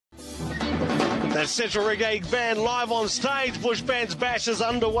That Central Reggae Band live on stage. Bush Band's Bash is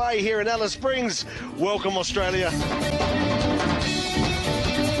underway here in Alice Springs. Welcome, Australia.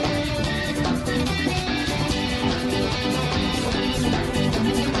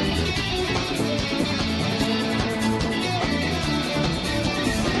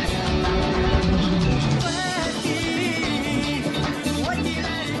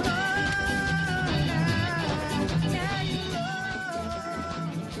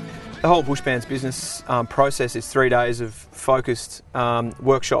 The whole Bush Band's business process is 3 days of focused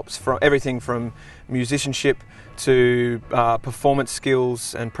workshops, from everything from musicianship to performance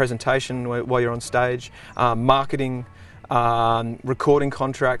skills and presentation while you're on stage, marketing, recording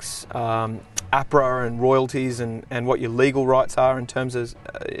contracts, APRA and royalties, and what your legal rights are in terms of,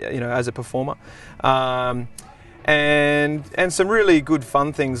 as a performer. And some really good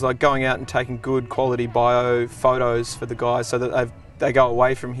fun things like going out and taking good quality bio photos for the guys so that they go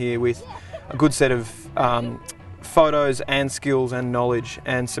away from here with a good set of photos and skills and knowledge,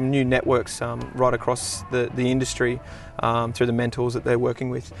 and some new networks right across the industry through the mentors that they're working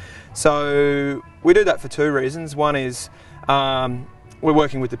with. So we do that for two reasons. One is we're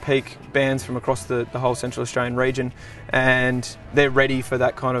working with the peak bands from across the whole Central Australian region, and they're ready for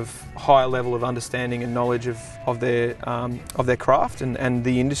that kind of higher level of understanding and knowledge of their craft and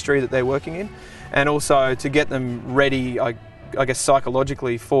the industry that they're working in, and also to get them ready, I guess,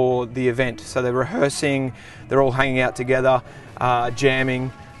 psychologically for the event. So they're rehearsing, they're all hanging out together,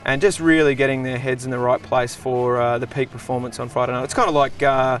 jamming, and just really getting their heads in the right place for the peak performance on Friday night. It's kind of like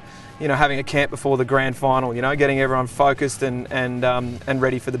having a camp before the grand final. Getting everyone focused and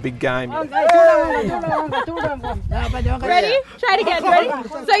ready for the big game. Ready? Try it again. Ready?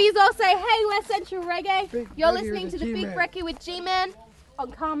 So you all say, "Hey, we're Central Reggae." You're listening to the Big Brekkie with G-Man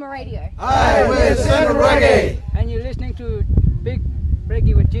on Karma Radio. Hi, we're Central Reggae. And you're listening to Big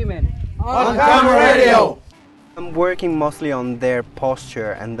Brekkie with G-Man on Karma Radio. I'm working mostly on their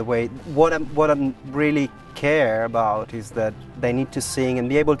posture and the way. What I really care about is that they need to sing and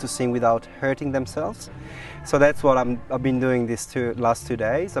be able to sing without hurting themselves. So that's what I've been doing these last 2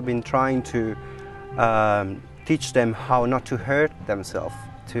 days. I've been trying to teach them how not to hurt themselves,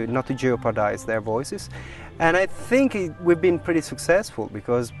 not to jeopardize their voices. And I think we've been pretty successful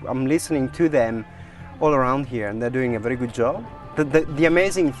because I'm listening to them all around here and they're doing a very good job. The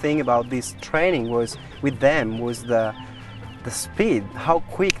amazing thing about this training was the speed, how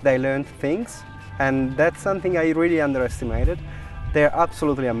quick they learned things, and that's something I really underestimated. They're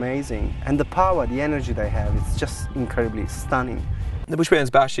absolutely amazing, and the power, the energy they have, it's just incredibly stunning. The Bush Band's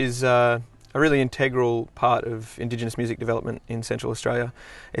Bash is a really integral part of Indigenous music development in Central Australia.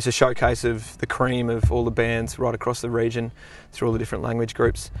 It's a showcase of the cream of all the bands right across the region through all the different language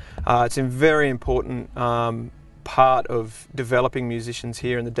groups. It's a very important part of developing musicians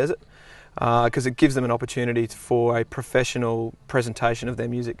here in the desert because it gives them an opportunity for a professional presentation of their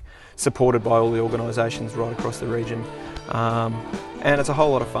music, supported by all the organisations right across the region, and it's a whole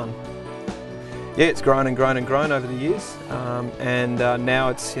lot of fun. Yeah, it's grown and grown and grown over the years, and now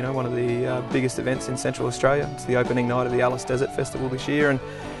it's one of the biggest events in Central Australia. It's the opening night of the Alice Desert Festival this year, and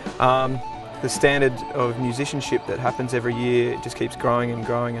the standard of musicianship that happens every year just keeps growing and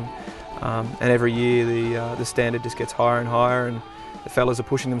growing, and every year the standard just gets higher and higher, and the fellas are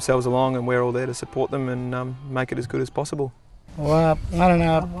pushing themselves along, and we're all there to support them and make it as good as possible.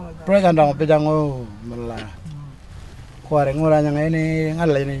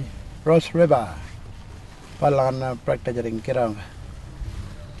 Rose River, Palan practicing Kirang,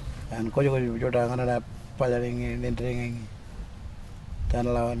 and Koyo Jordan Palaring entering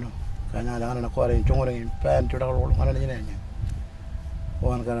Tanlawan, Canada, Aquarium, Jungling, Pan to the one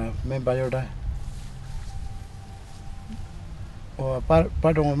kind of member Yoda or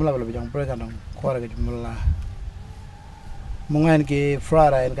part of Mula of young pregnant, Quarry Mula Munganki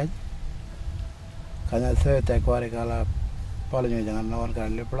Friday and can I third Aquaricala Polynesia and no one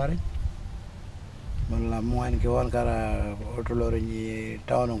can live.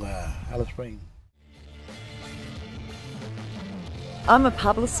 I'm a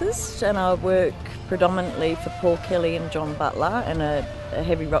publicist and I work predominantly for Paul Kelly and John Butler and a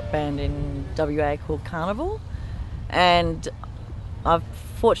heavy rock band in WA called Carnival, and I've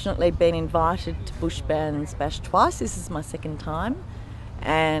fortunately been invited to Bush Band's Bash twice. This is my second time,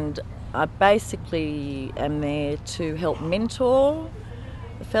 and I basically am there to help mentor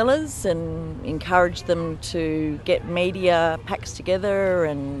the fellas and encourage them to get media packs together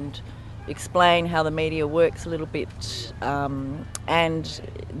and explain how the media works a little bit. And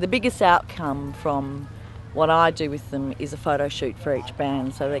the biggest outcome from what I do with them is a photo shoot for each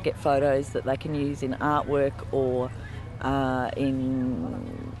band, so they get photos that they can use in artwork or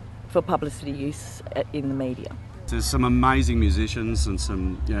in for publicity use in the media. There's some amazing musicians and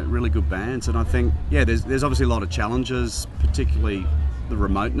some really good bands, and I think there's obviously a lot of challenges, particularly the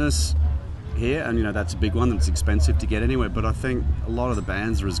remoteness here, and that's a big one. That's expensive to get anywhere, but I think a lot of the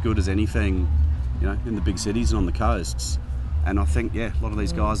bands are as good as anything in the big cities and on the coasts, and I think a lot of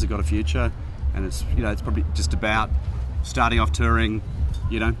these guys have got a future, and it's it's probably just about starting off touring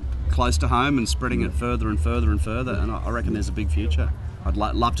close to home and spreading it further and further and further, and I reckon there's a big future. I'd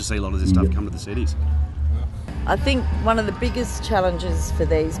love to see a lot of this stuff come to the cities. I think one of the biggest challenges for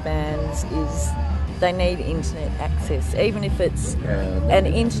these bands is they need internet access, even if it's an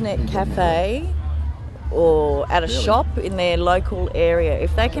internet cafe or at a shop in their local area.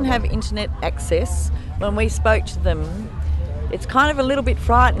 If they can have internet access, when we spoke to them, it's kind of a little bit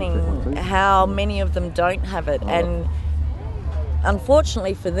frightening how many of them don't have it, and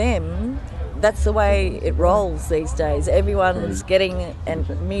unfortunately for them, that's the way it rolls these days. Everyone's getting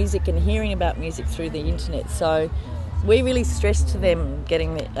music and hearing about music through the internet. So we really stress to them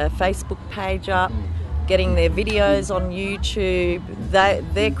getting a Facebook page up, getting their videos on YouTube.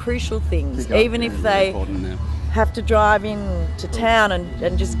 They're crucial things. Even if they have to drive in to town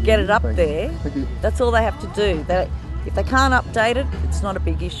and just get it up there, that's all they have to do. If they can't update it, it's not a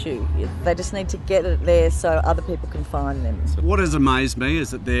big issue. They just need to get it there so other people can find them. What has amazed me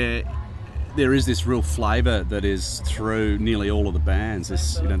is that there is this real flavour that is through nearly all of the bands.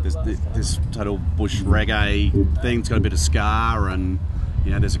 This total bush reggae thing. It's got a bit of ska, and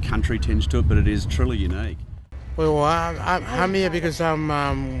there's a country tinge to it, but it is truly unique. Well, I'm here because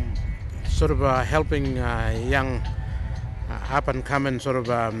I'm sort of helping young up and coming sort of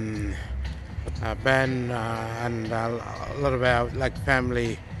band and a lot of our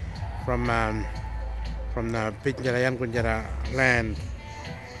family from the Pitjantjatjara Yankunytjatjara land.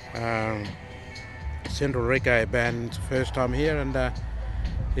 Central Reggae band, first time here, and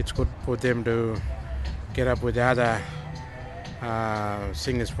it's good for them to get up with other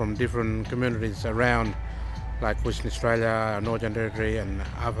singers from different communities around, like Western Australia, Northern Territory, and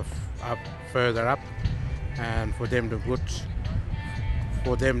further up, and for them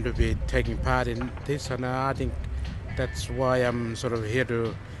to be taking part in this, and I think that's why I'm sort of here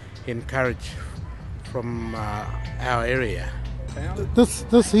to encourage from our area. This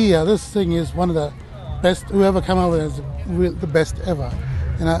thing is one of the best. Whoever come up with it is the best ever.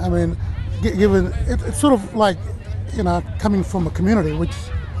 I mean, given it's sort of like coming from a community which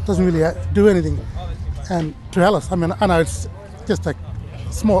doesn't really do anything, and to Alice, I mean, I know it's just a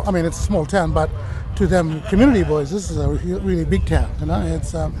small. I mean, it's a small town, but to them community boys, this is a really big town.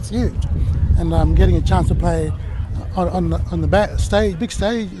 It's huge, and getting a chance to play on the big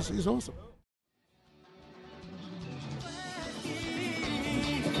stage is awesome.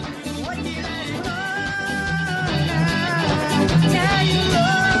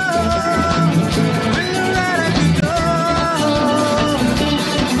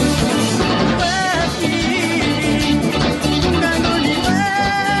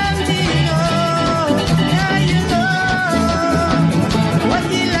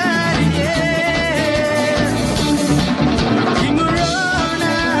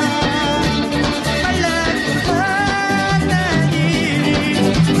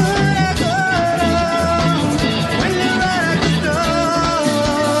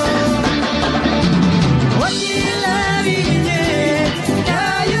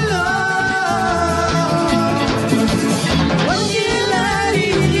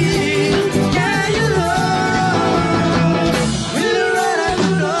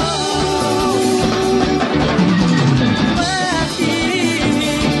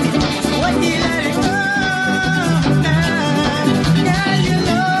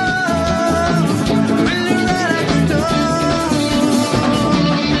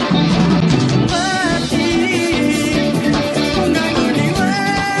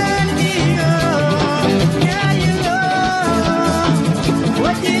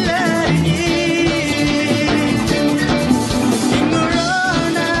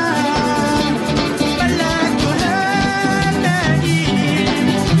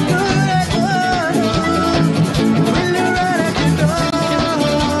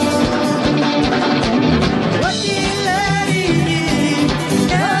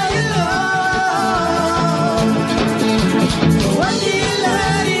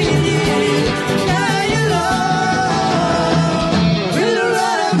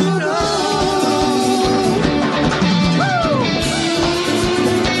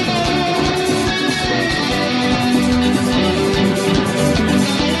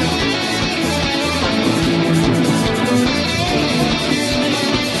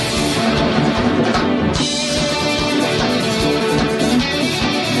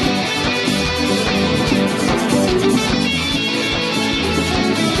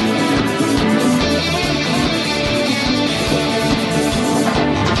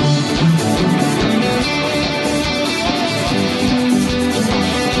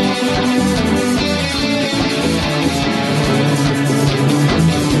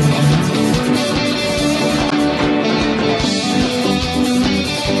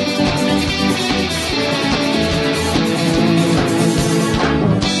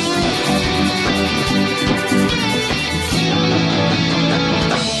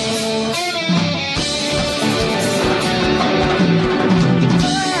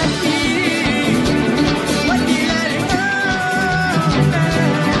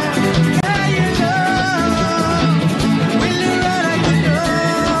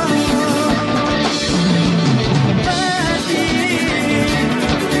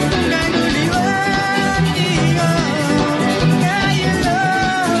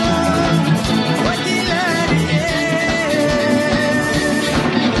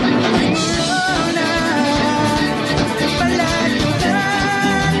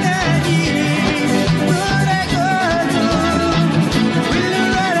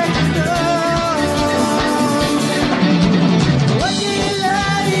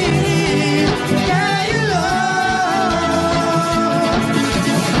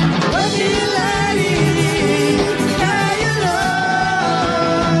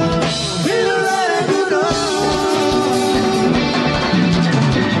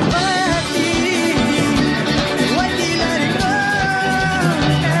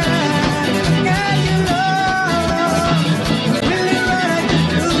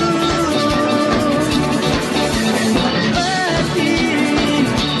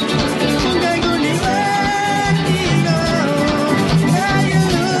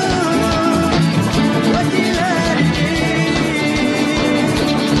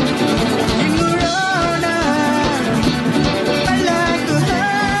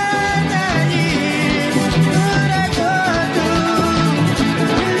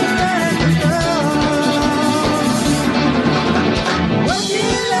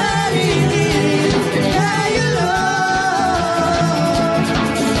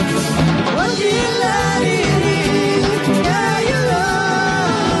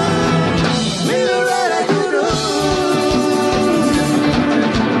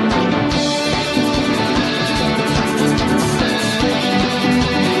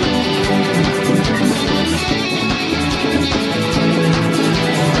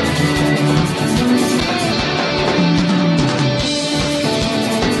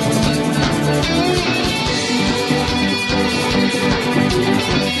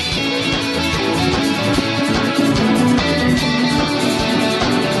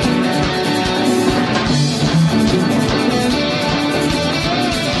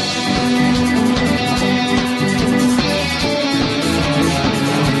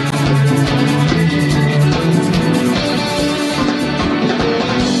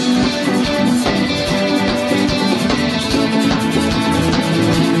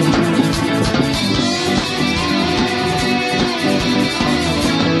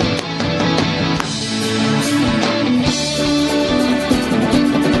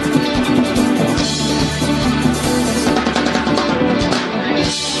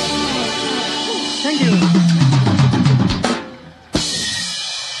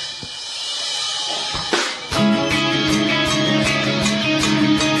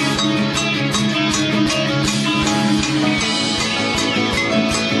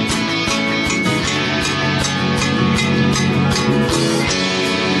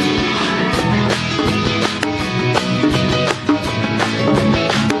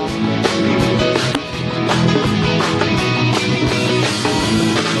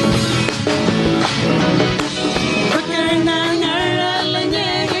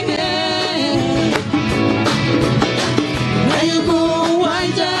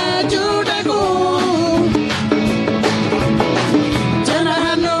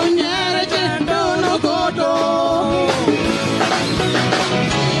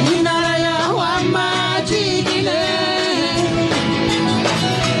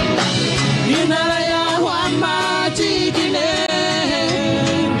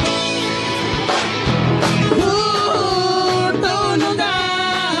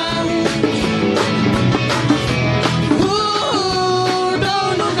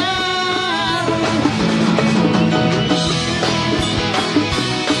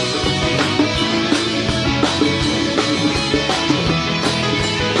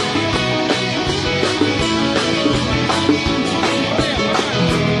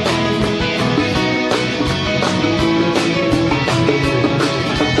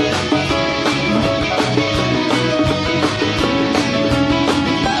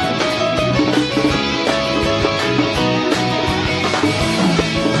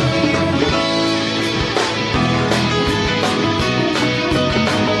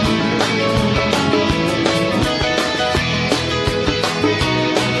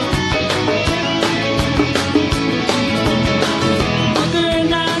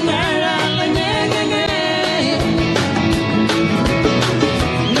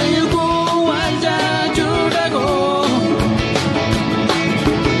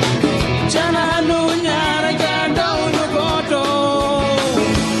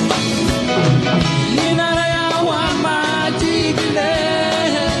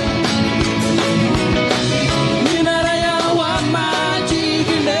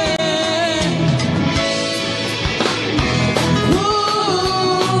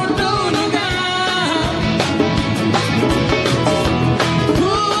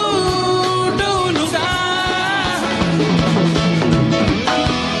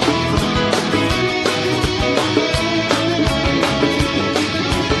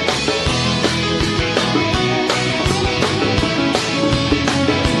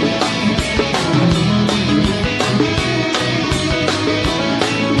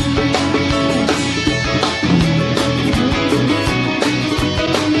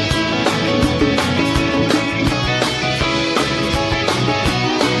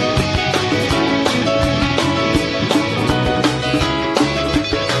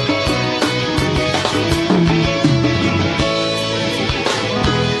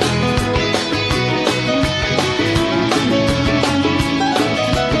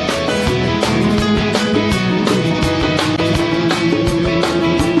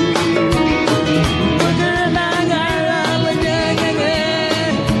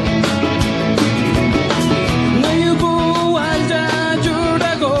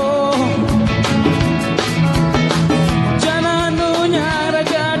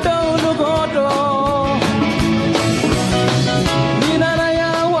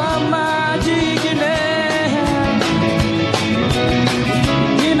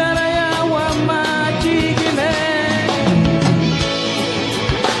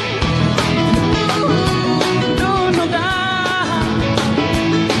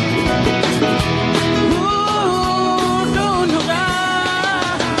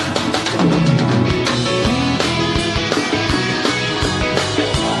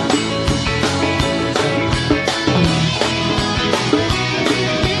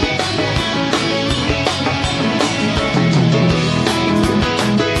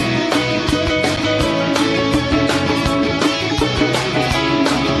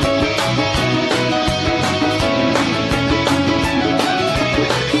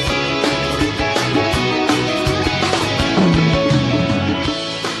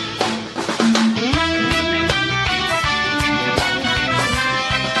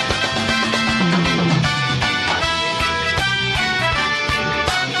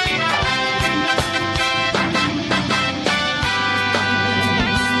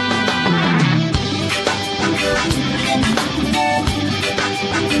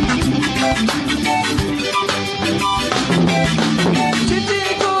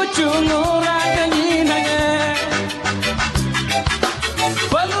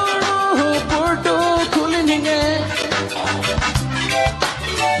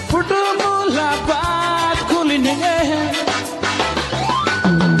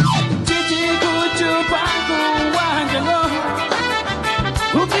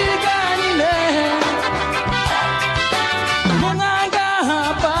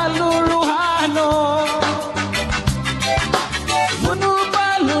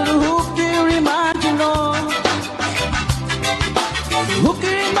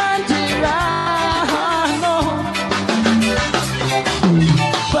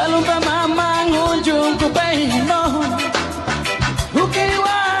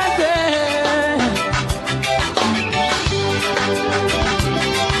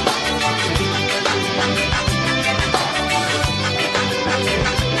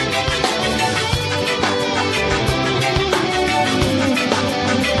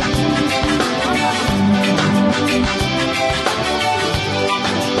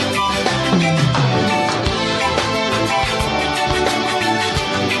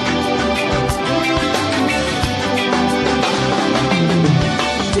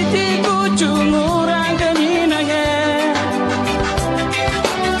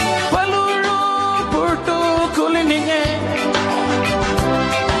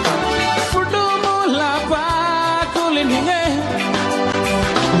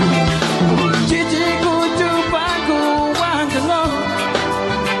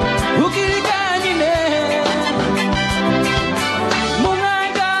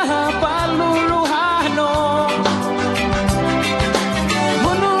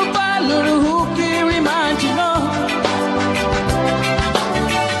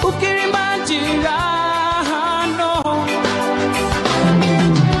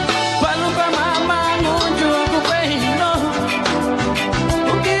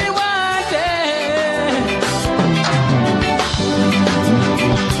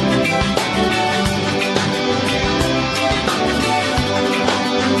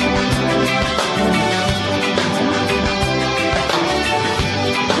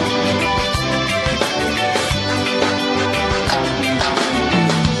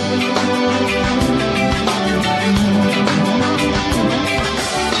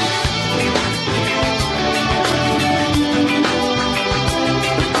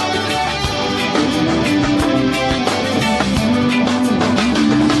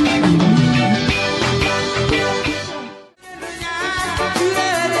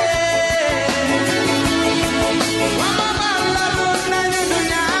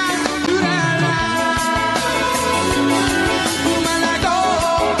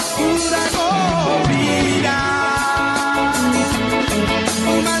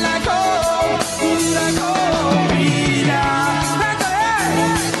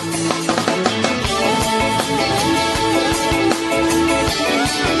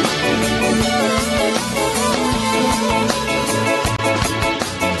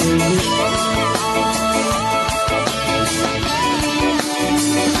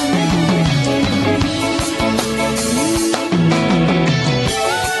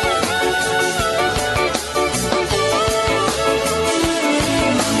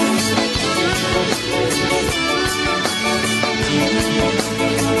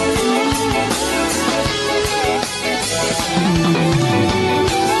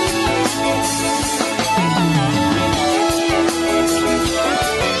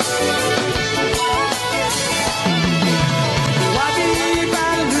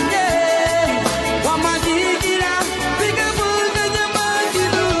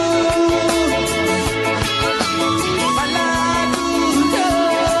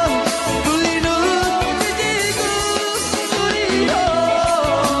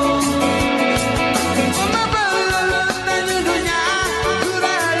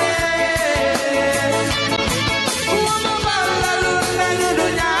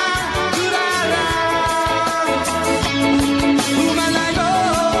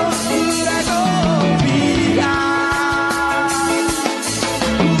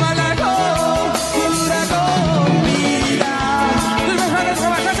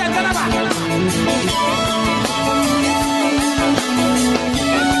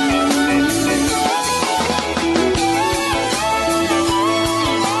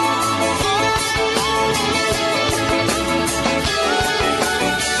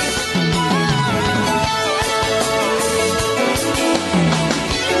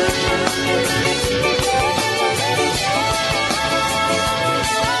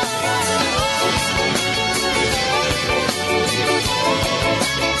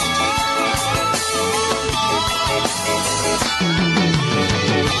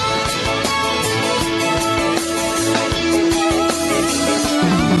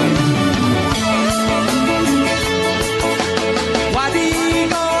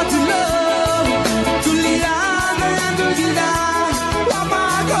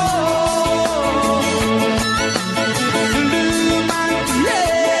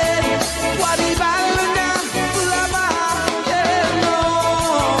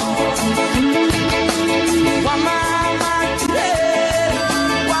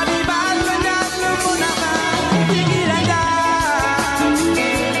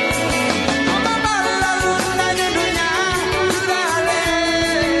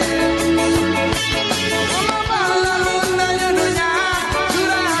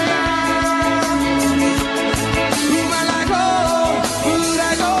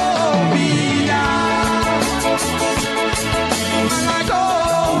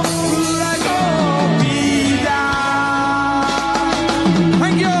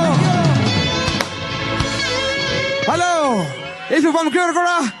 people from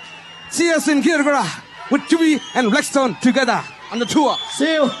Kirikara. See us in Kirikara with Jimmy and Blackstone together on the tour.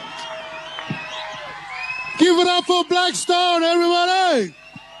 See you. Give it up for Blackstone, everybody.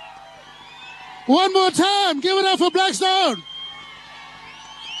 One more time. Give it up for Blackstone.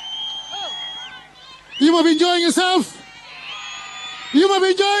 You must be enjoying yourself. You must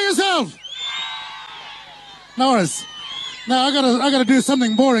be enjoying yourself. No worries. Now I gotta do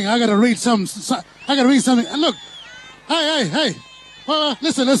something boring. I gotta read something. And look, hey. Well,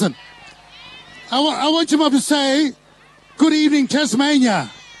 listen. I want you to say, "Good evening,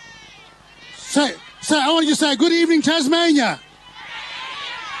 Tasmania." I want you to say, "Good evening, Tasmania."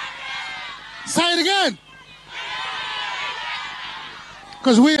 Say it again.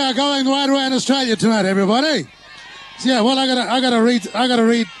 Because we are going right around Australia tonight, everybody. So yeah, well, I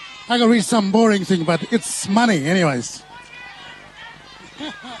gotta read some boring thing, but it's money, anyways.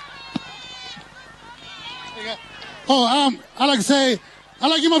 I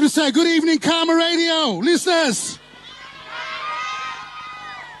like you to say, "Good evening, Karma Radio listeners."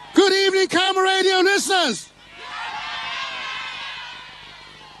 Good evening, Karma Radio listeners.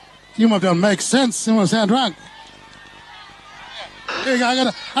 You must don't make sense. You must sound drunk. Here you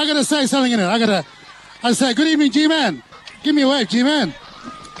go. I gotta say something in it. I say, "Good evening, G-Man." Give me a wave, G-Man.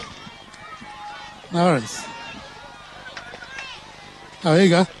 No worries. Oh, here you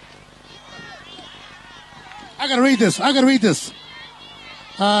go. I gotta read this.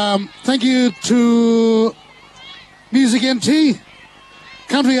 Thank you to Music NT,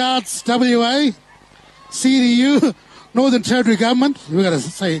 Country Arts WA, CDU, Northern Territory Government. We gotta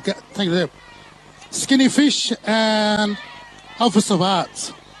say thank you to them. Skinny Fish and Office of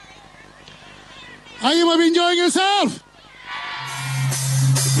Arts. Are you enjoying yourself?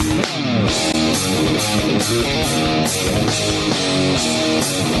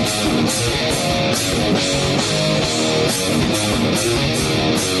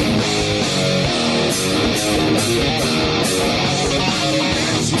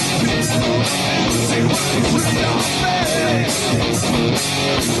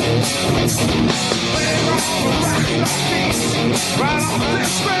 Right on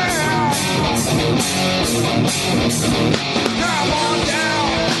this man. Come on down.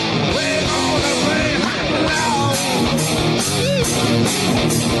 We're gonna play loud.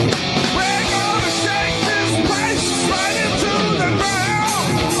 We're gonna shake this place right into the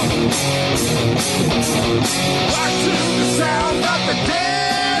ground. Rock to the sound of the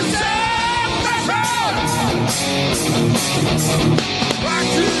desert metal. Rock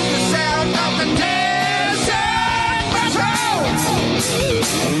to the sound of the desert metal.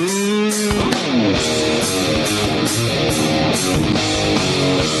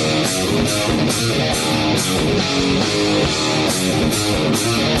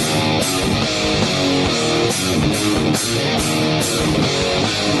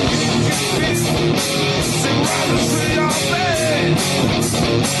 Sing right to your bed.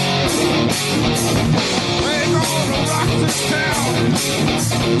 We're gonna rock this town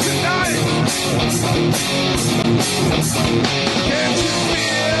tonight. Can't you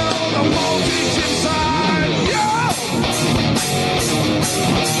feel the voltage inside? Yeah.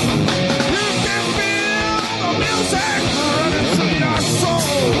 You can feel the music running through your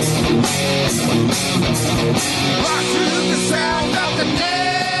soul. Rock to the sound of the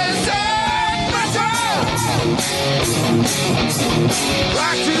desert metal.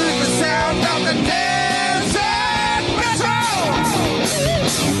 Rock to the sound of the desert metal.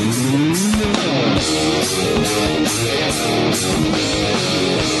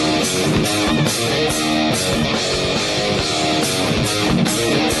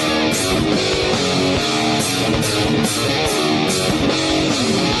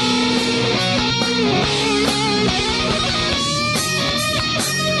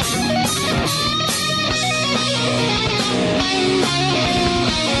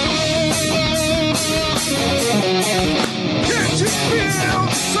 Can't you feel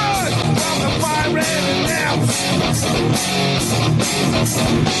the sun from the vibrating lamps?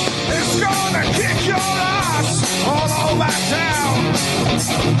 It's gonna kick your ass all over town.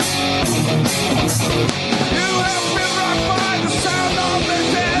 You have been rocked by the sound of the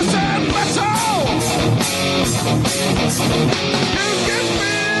desert metal. You can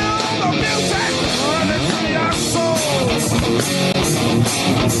feel the music running through your soul.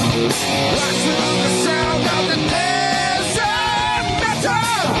 Rock to the sound of the desert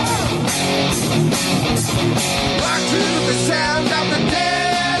metal. Rock to the sound of the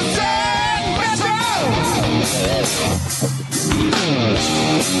desert metal.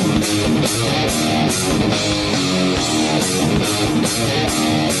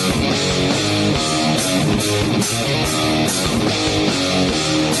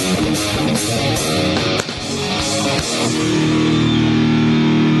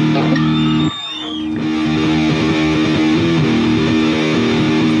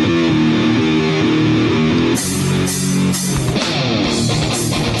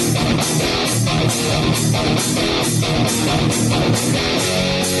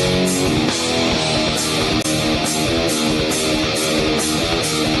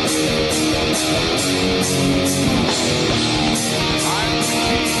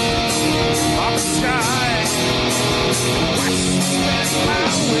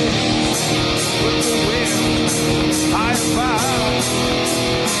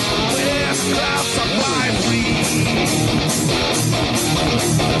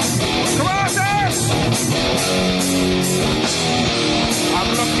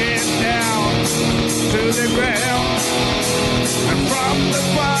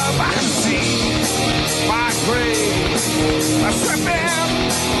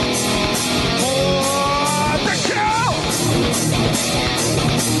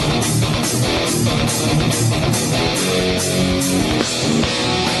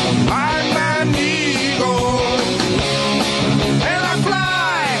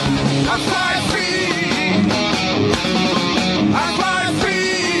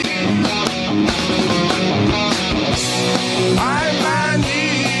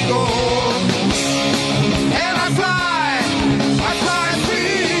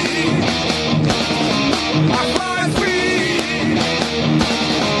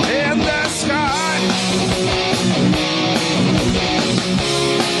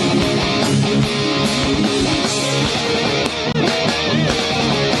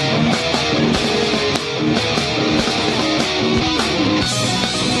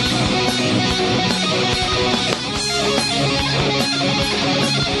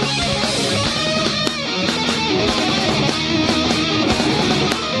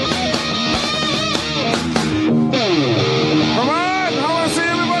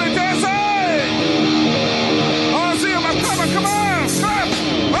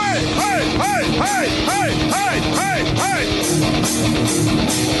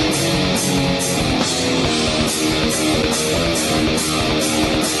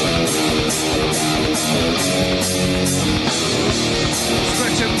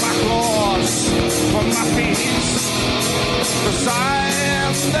 Stretching my claws from my feet, 'cause I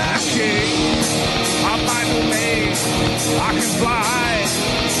am the king. I'm my new name. I can fly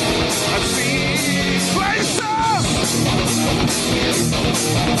and see places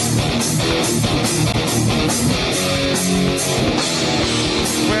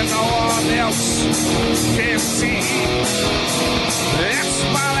where no one else can see. It's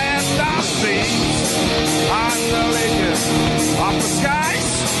my land of dreams. I'm the legend of the skies.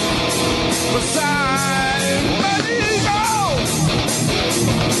 Beside an eagle,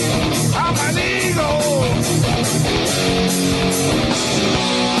 I'm an eagle.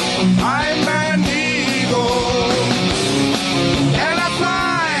 I'm an eagle, and I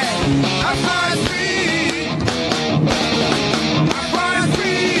fly free. I fly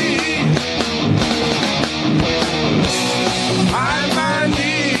free. I'm an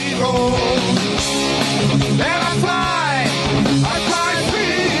eagle, and I fly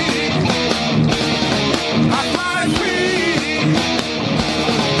free.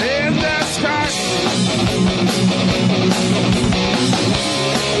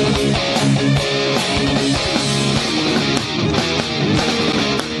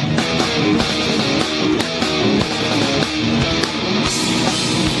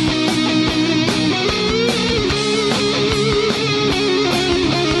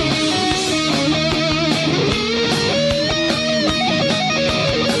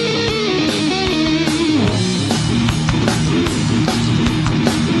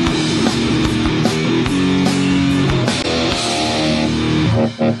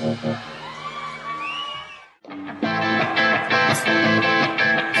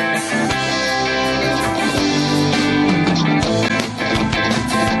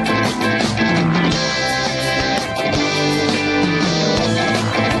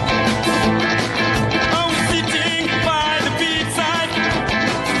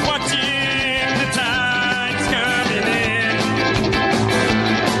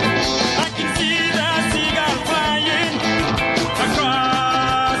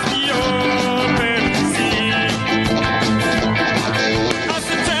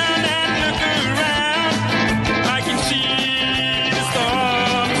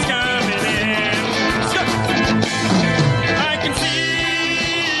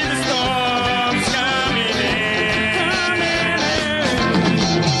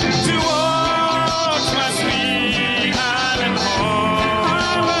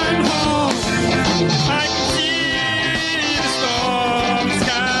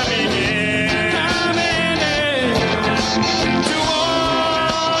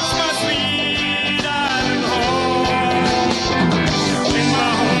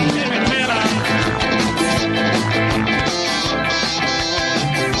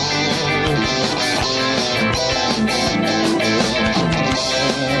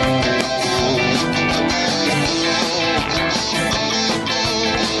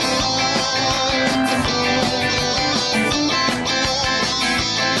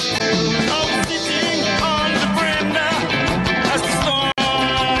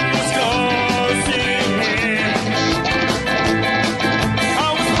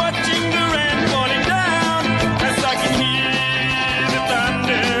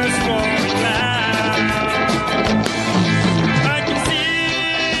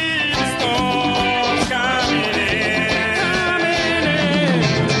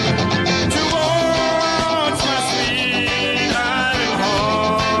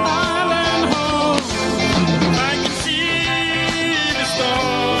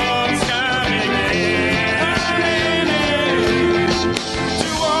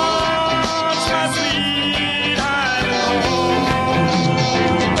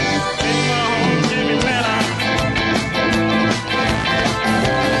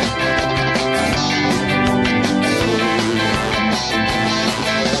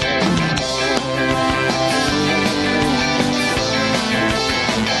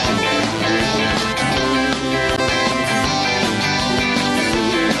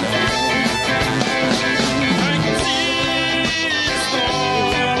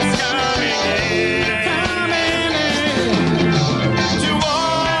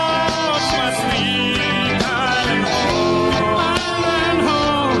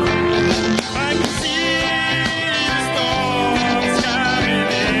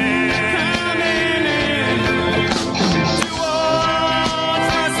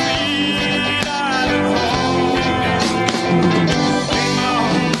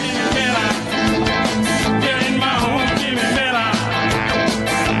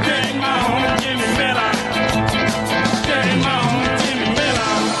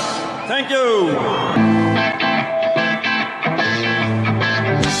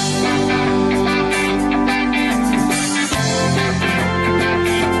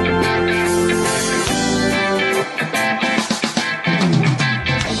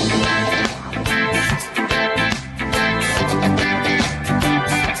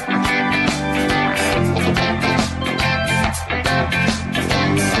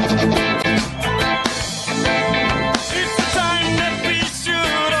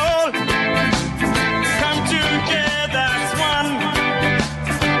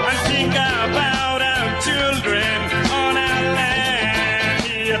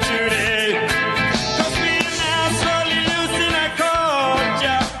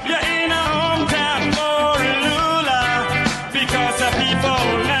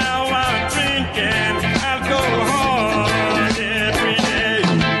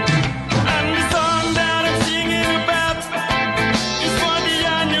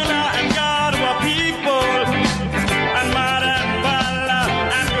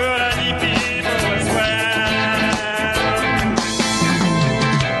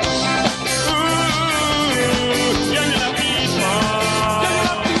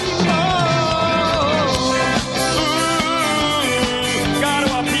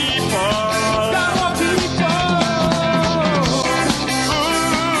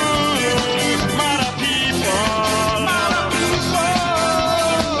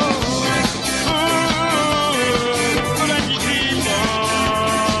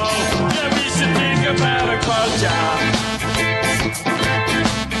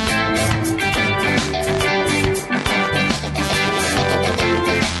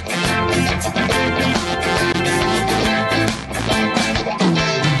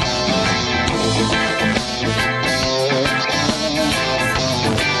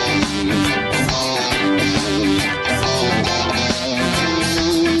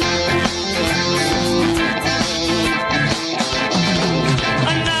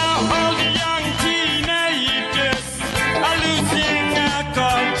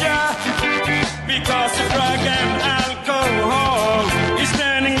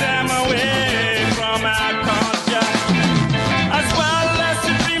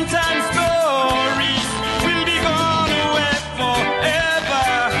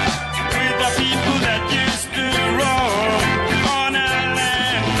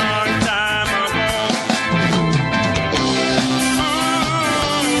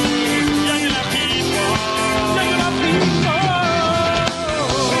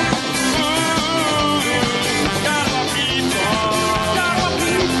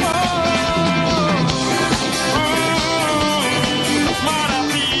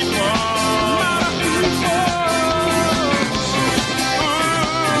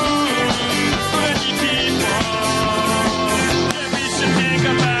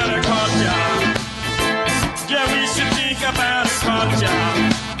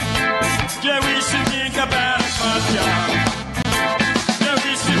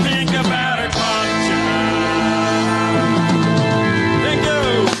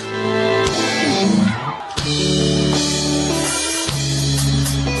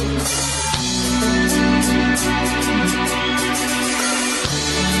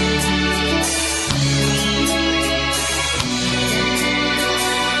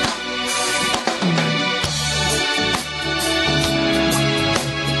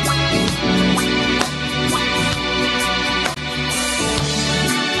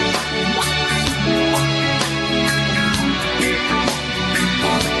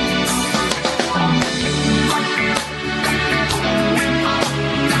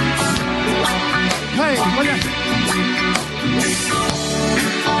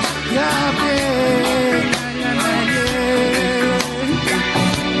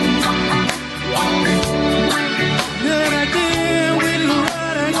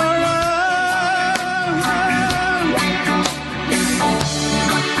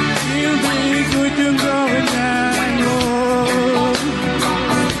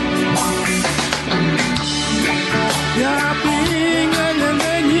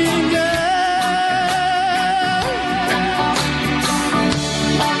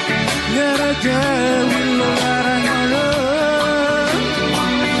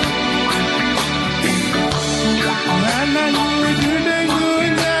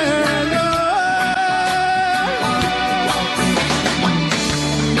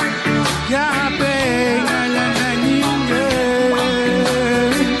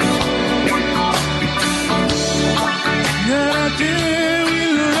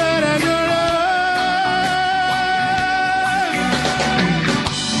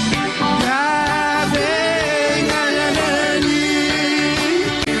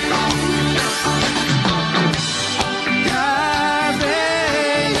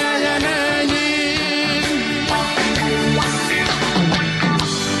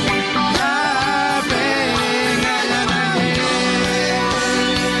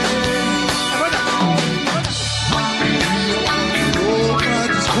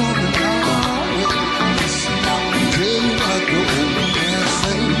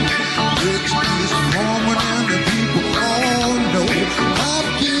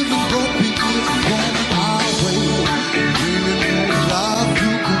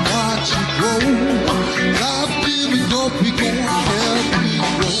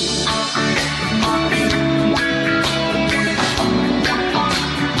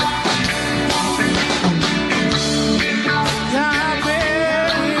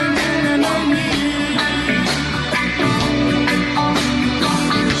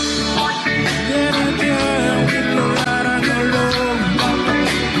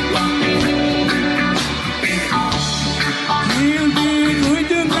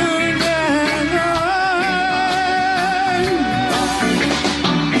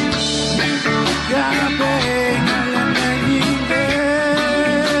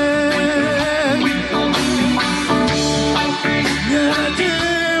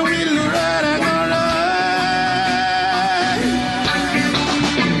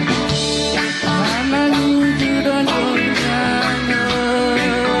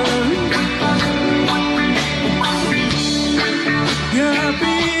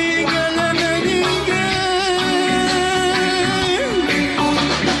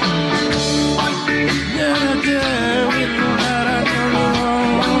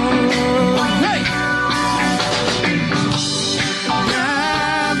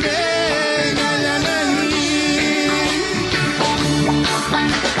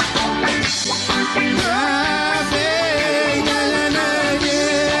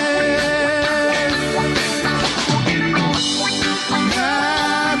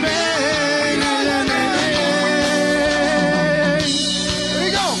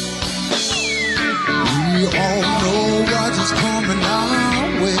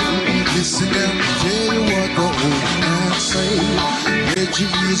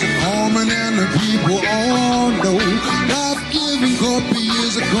 is coming and the people all know life-giving copy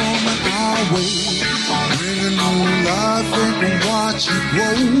is coming our way. Bringing new life and watch it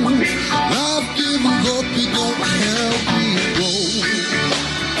grow. Life-giving copy gon' help me grow.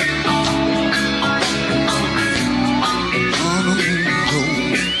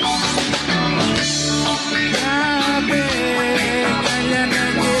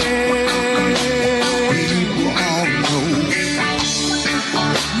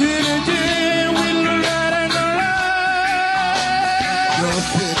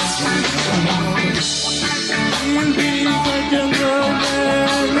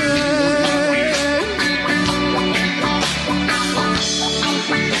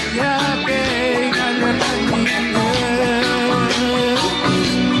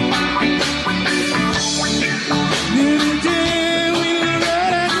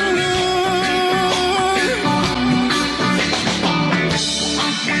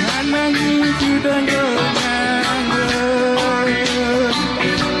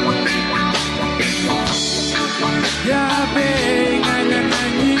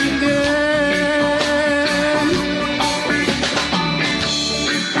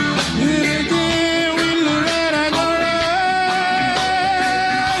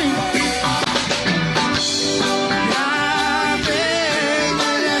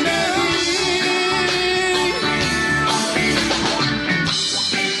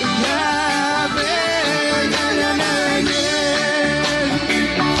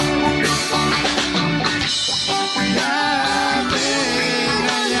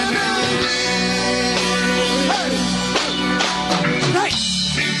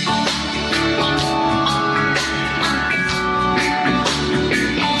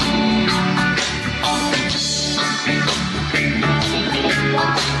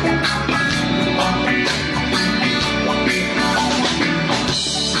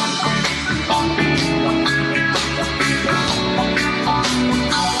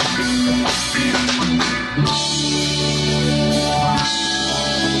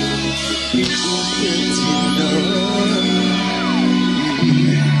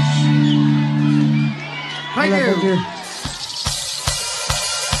 Thank you.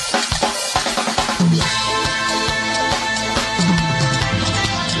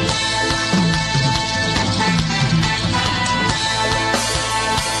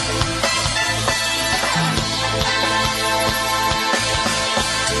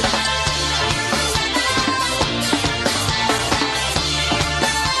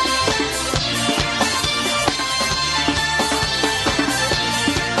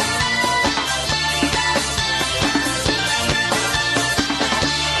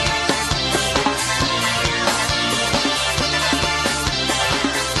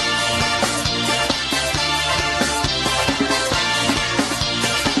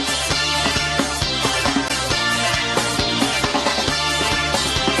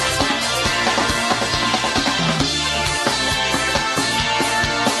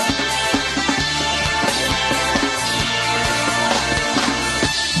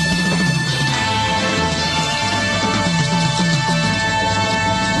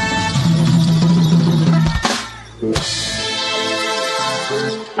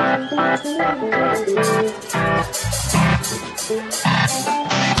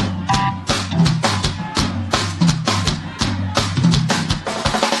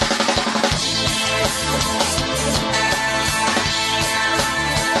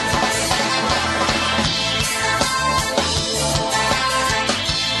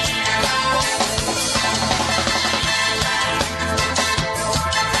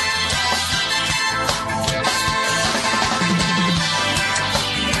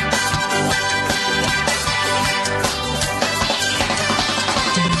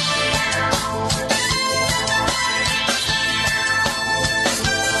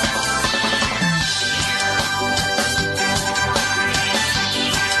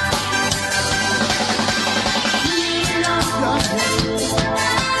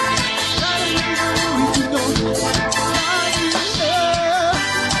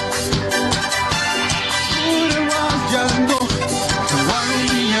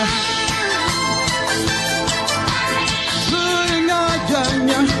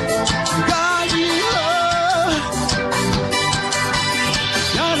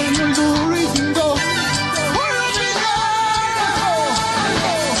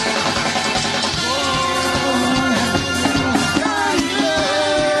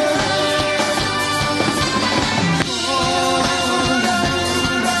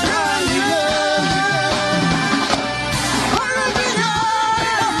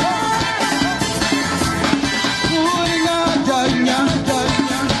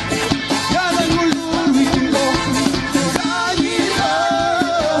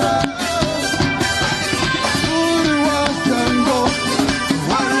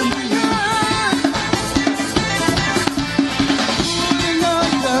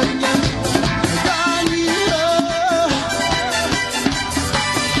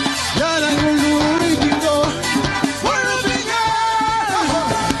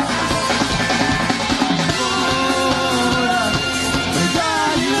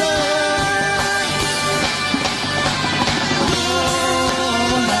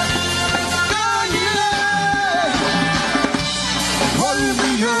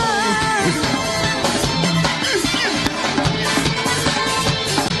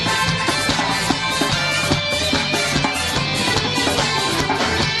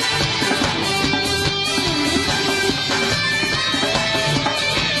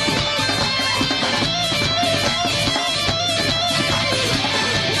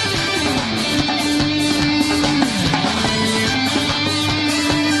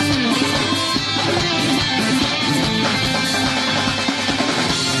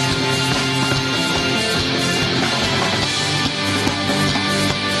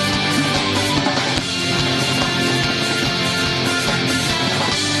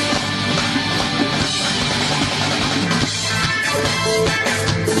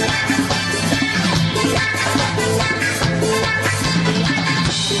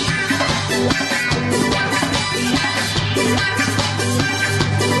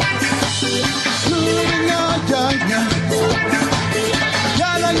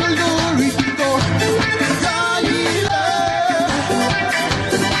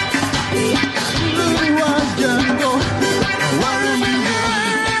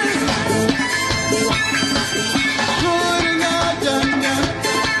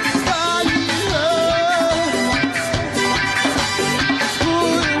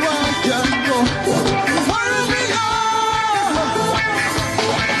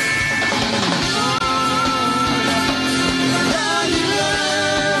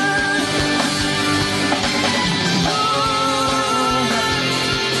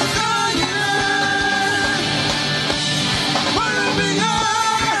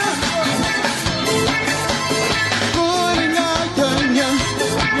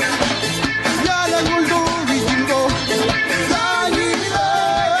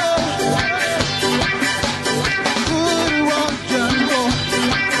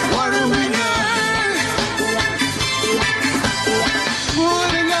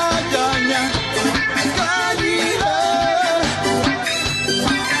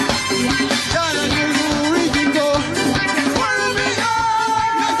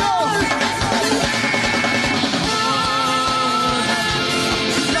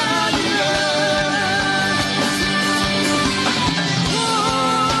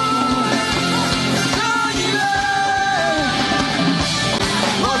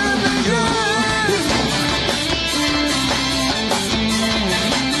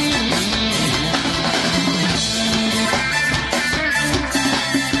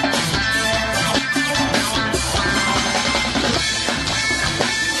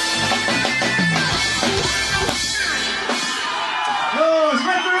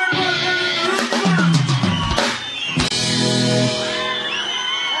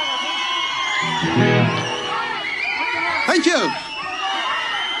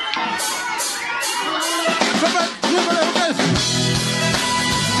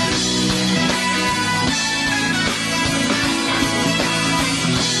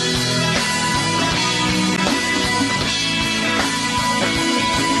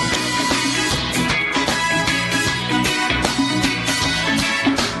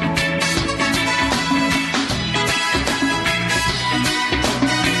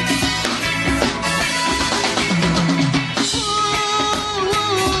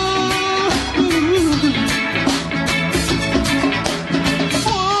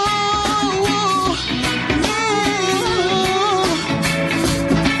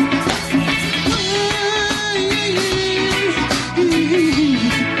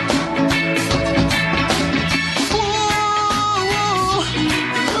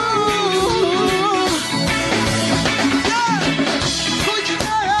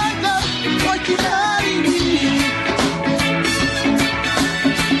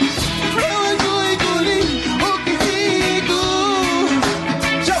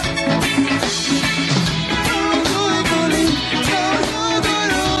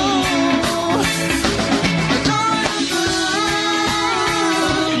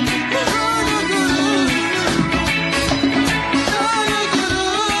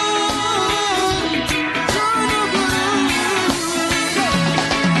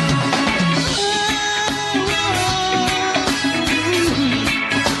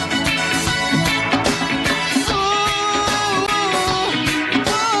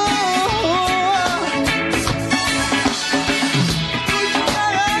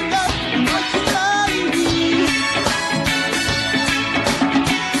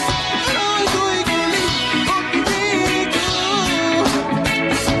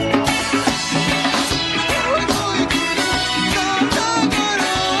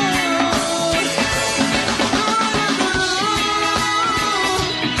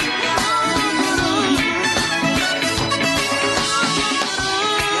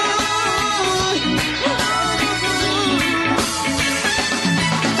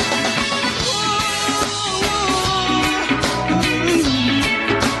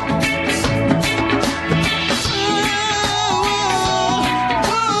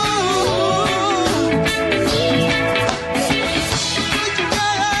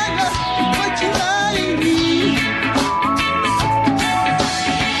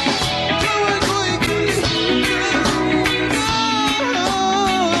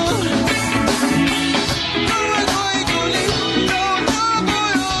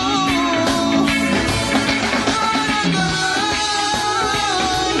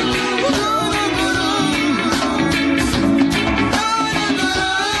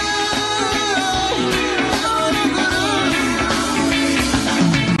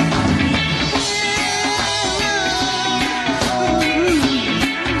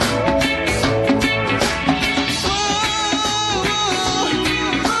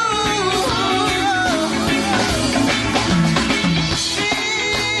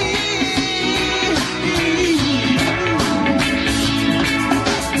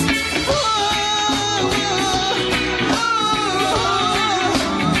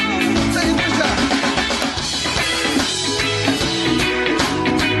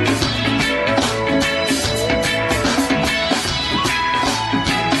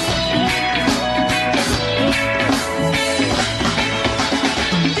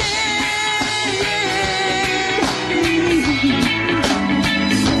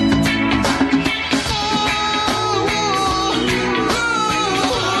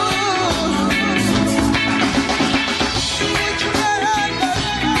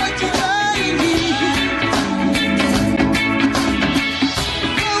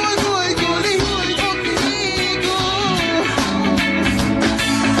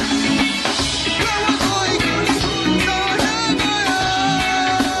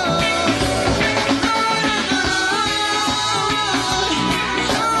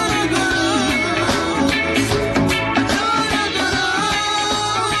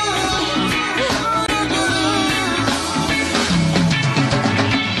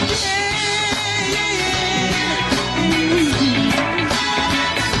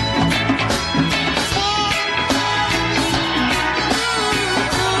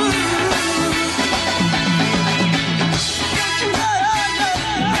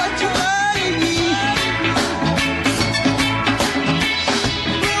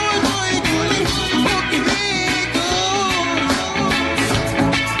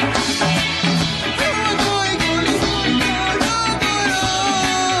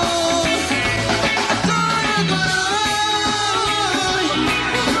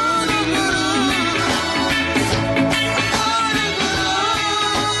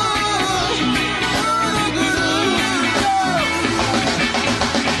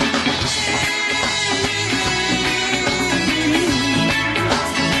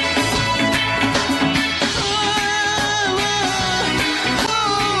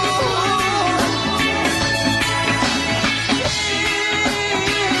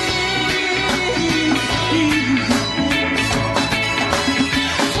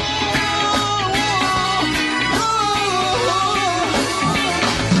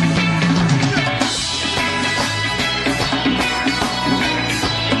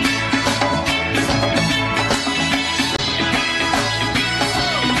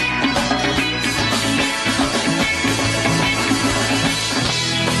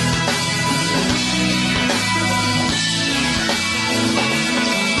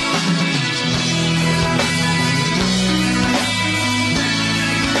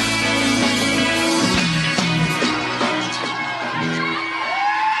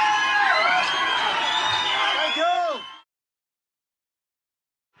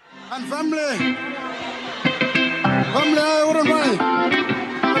 family. Family, I wouldn't mind.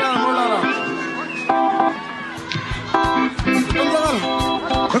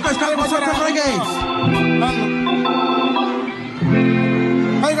 Request kami pasal reggae.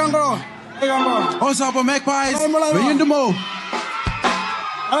 Hey, Gandro. Hey, Gandro. Also for Magpies. We're in the move.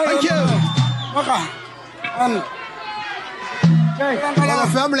 Thank you. Okay. And hello,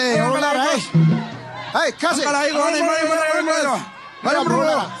 family. Hey, cousin.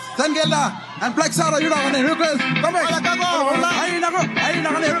 Sangela and Black Sarah, you know, and request. Come back.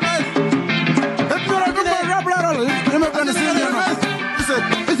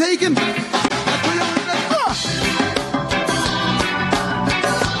 It's taken.